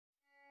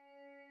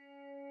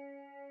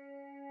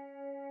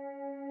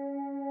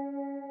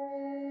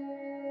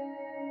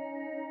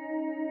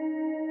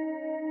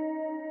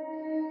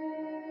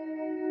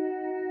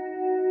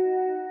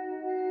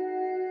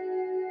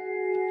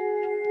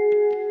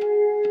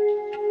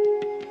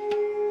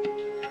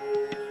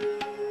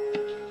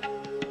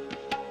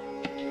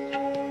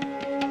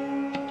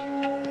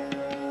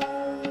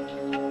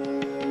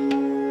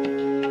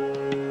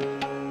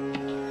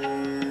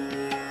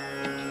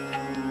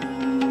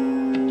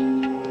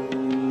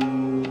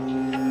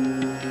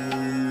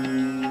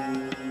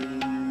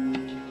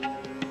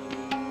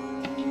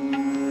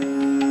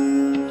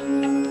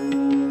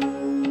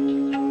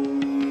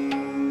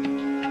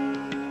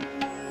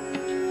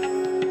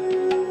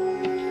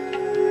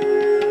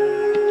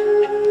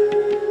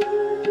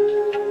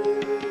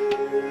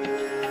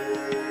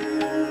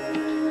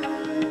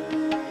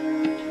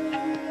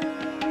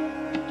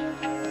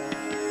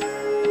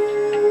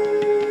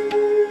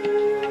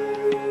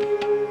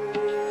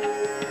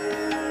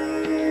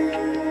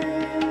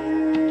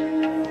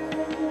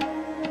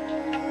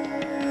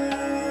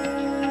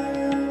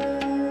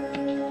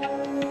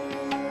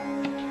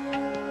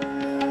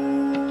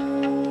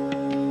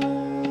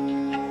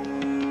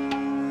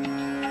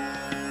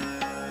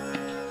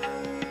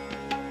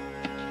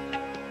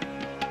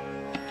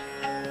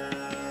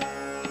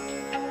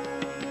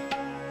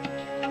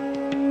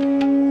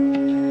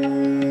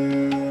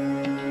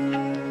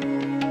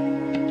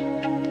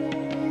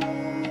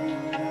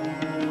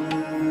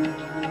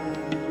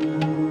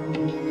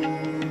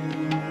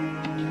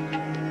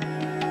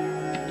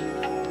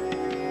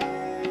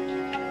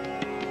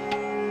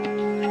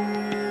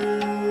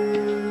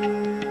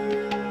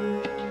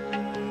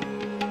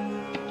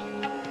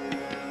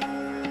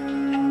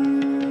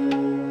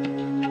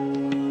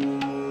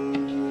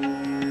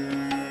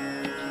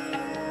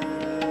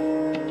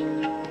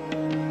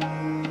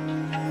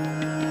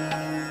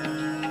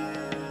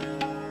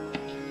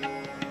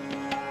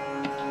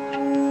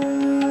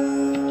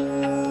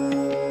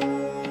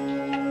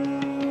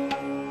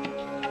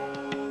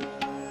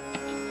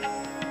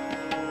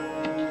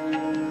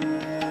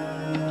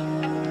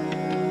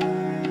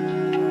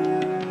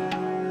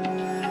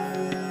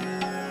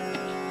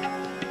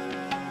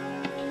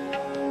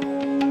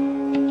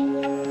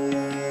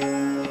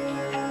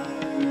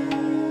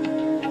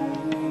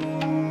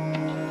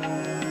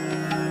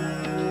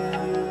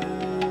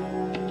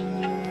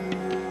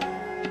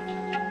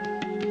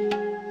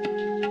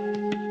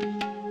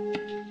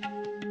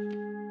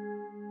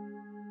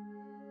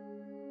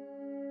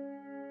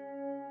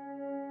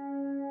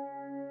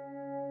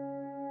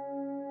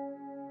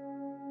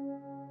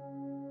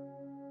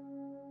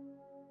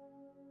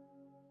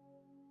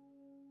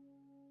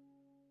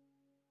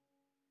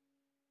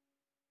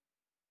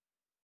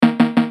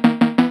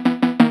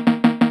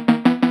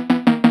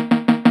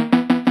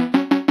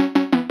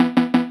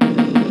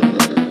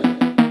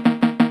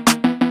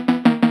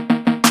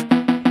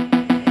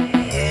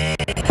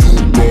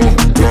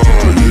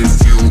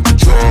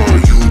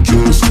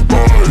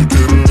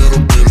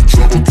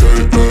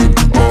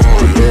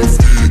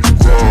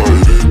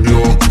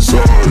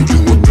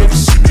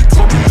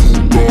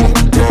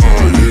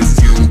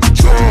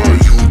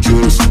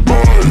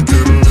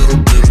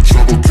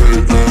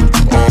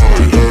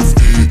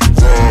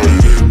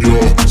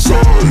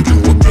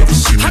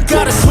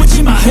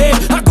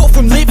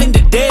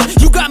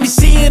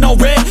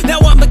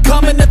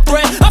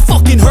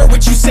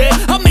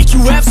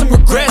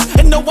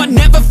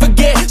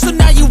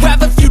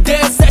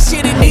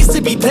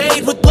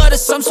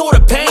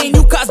pain.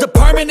 You caused a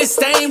permanent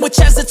stain, which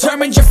has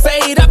determined your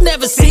fate. I've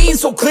never seen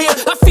so clear,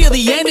 I feel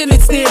the end and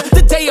it's near.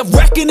 The day of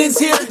reckoning's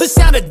here, the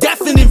sound of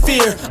deafening fear.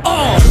 You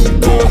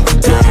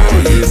won't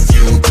die if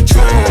you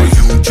try,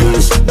 you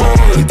just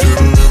might get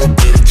a little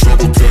bit of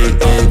trouble,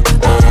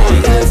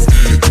 K-N-I-F-E,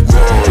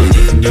 right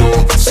in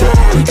your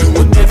side. You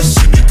will never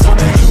see me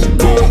coming. You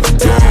won't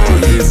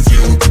die if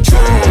you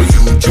try,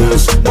 you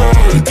just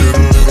might get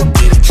a little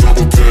bit of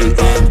trouble,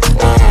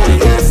 K-N-I-F-E,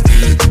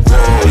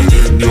 right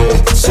in your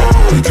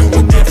side. You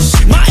will never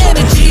see me. My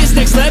energy is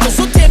next level,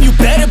 so damn you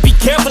better be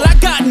careful. I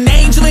got an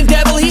angel and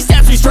devil, he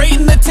snaps me straight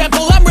in the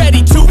temple. I'm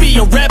ready to be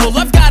a rebel,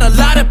 I've got a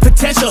lot of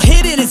potential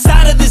hidden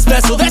inside of this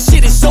vessel. That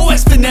shit is so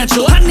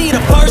exponential. I need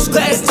a first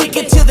class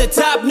ticket to the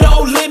top,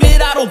 no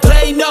limit. I don't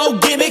play no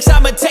gimmicks,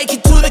 I'ma take you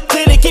to the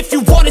clinic. If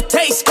you want a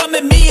taste, come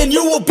at me and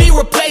you will be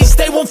replaced.